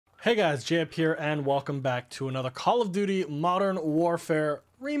Hey guys, Jay up here and welcome back to another Call of Duty Modern Warfare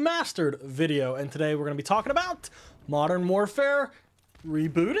Remastered video. And today we're going to be talking about Modern Warfare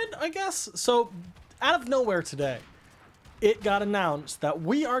Rebooted, I guess? So, out of nowhere today, it got announced that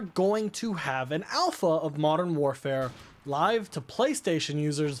we are going to have an alpha of Modern Warfare live to PlayStation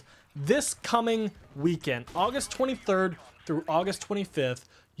users this coming weekend. August 23rd through August 25th,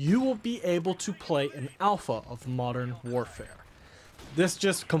 you will be able to play an alpha of Modern Warfare. This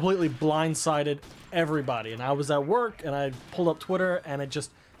just completely blindsided everybody, and I was at work and I pulled up Twitter and it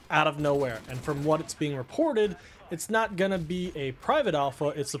just out of nowhere. And from what it's being reported, it's not gonna be a private alpha,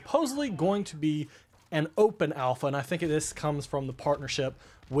 it's supposedly going to be an open alpha, and I think this comes from the partnership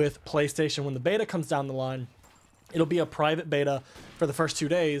with PlayStation. When the beta comes down the line, it'll be a private beta for the first 2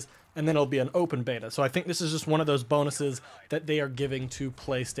 days, and then it'll be an open beta. So I think this is just one of those bonuses that they are giving to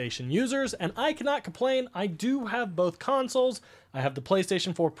PlayStation users, and I cannot complain. I do have both consoles. I have the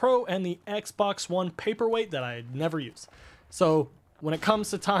PlayStation 4 Pro and the Xbox One Paperweight that I never use. So when it comes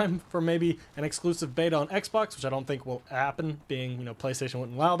to time for maybe an exclusive beta on Xbox, which I don't think will happen, being, you know, PlayStation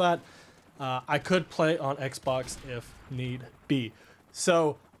wouldn't allow that, I could play on Xbox if need be.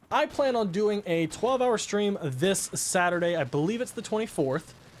 So I plan on doing a 12-hour stream this Saturday. I believe it's the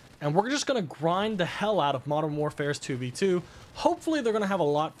 24th. And we're just going to grind the hell out of Modern Warfare's 2v2. Hopefully they're going to have a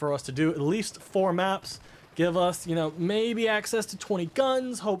lot for us to do, at least 4 maps. Give us, you know, maybe access to 20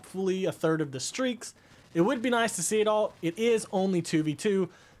 guns, hopefully a third of the streaks. It would be nice to see it all. It is only 2v2,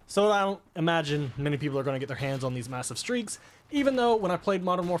 so I don't imagine many people are going to get their hands on these massive streaks. Even though when I played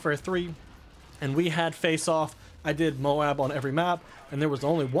Modern Warfare 3 and we had faceoff, I did Moab on every map, and there was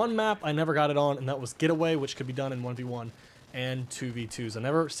only one map I never got it on, and that was Getaway, which could be done in 1v1. And 2v2s. I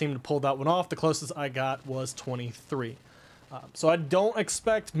never seemed to pull that one off. The closest I got was 23. So I don't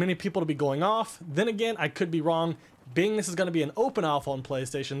expect many people to be going off. Then again, I could be wrong. Being this is going to be an open alpha on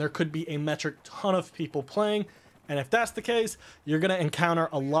PlayStation, there could be a metric ton of people playing. And if that's the case, you're going to encounter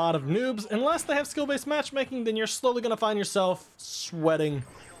a lot of noobs. Unless they have skill-based matchmaking, then you're slowly going to find yourself sweating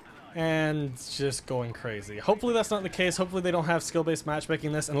and just going crazy. Hopefully that's not the case. Hopefully they don't have skill-based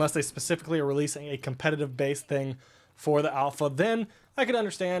matchmaking this unless they specifically are releasing a competitive-based thing for the alpha. Then I could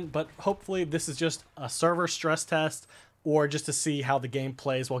understand, but hopefully this is just a server stress test or just to see how the game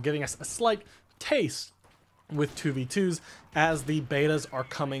plays while giving us a slight taste with 2v2s as the betas are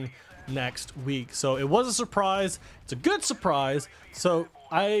coming next week. So it was a surprise. It's a good surprise. So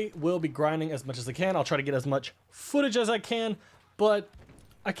I will be grinding as much as I can. I'll try to get as much footage as I can, but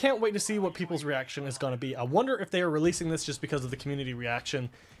I can't wait to see what people's reaction is going to be. I wonder if they are releasing this just because of the community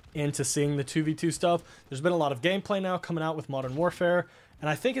reaction into seeing the 2v2 stuff. There's been a lot of gameplay now coming out with Modern Warfare, and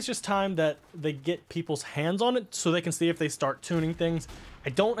I think it's just time that they get people's hands on it so they can see if they start tuning things. I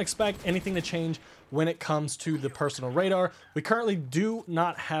don't expect anything to change when it comes to the personal radar. We currently do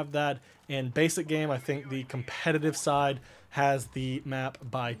not have that in basic game. I think the competitive side has the map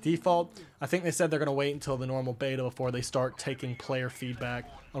by default. I think they said they're going to wait until the normal beta before they start taking player feedback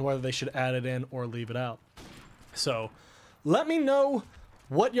on whether they should add it in or leave it out. So let me know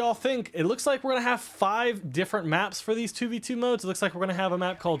what y'all think. It looks like we're going to have 5 different maps for these 2v2 modes. It looks like we're going to have a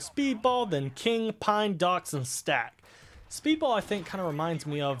map called Speedball, then King, Pine, Docks, and Stack. Speedball, I think, kind of reminds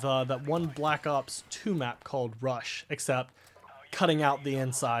me of that one Black Ops 2 map called Rush, except cutting out the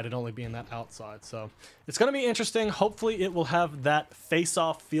inside and only being that outside. So it's going to be interesting. Hopefully it will have that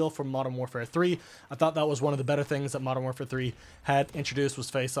face-off feel from Modern Warfare 3. I thought that was one of the better things that Modern Warfare 3 had introduced was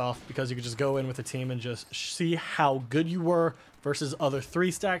face-off, because you could just go in with a team and just see how good you were versus other 3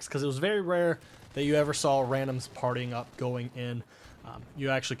 stacks, because it was very rare that you ever saw randoms partying up going in. You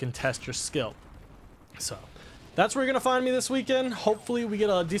actually can test your skill. So that's where you're going to find me this weekend. Hopefully we get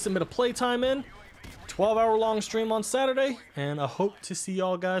a decent bit of playtime in. 12-hour long stream on Saturday, and I hope to see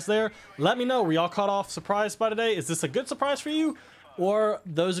y'all guys there. Let me know, were y'all caught off surprised by today? Is this a good surprise for you? Or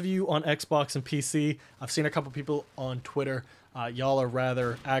those of you on Xbox and PC, I've seen a couple people on Twitter, y'all are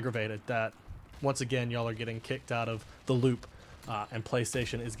rather aggravated that once again y'all are getting kicked out of the loop, and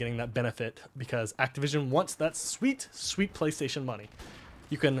PlayStation is getting that benefit because Activision wants that sweet, sweet PlayStation money.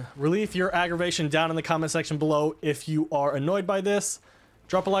 You can relieve your aggravation down in the comment section below if you are annoyed by this.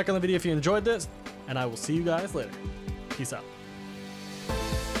 Drop a like on the video if you enjoyed this, and I will see you guys later. Peace out.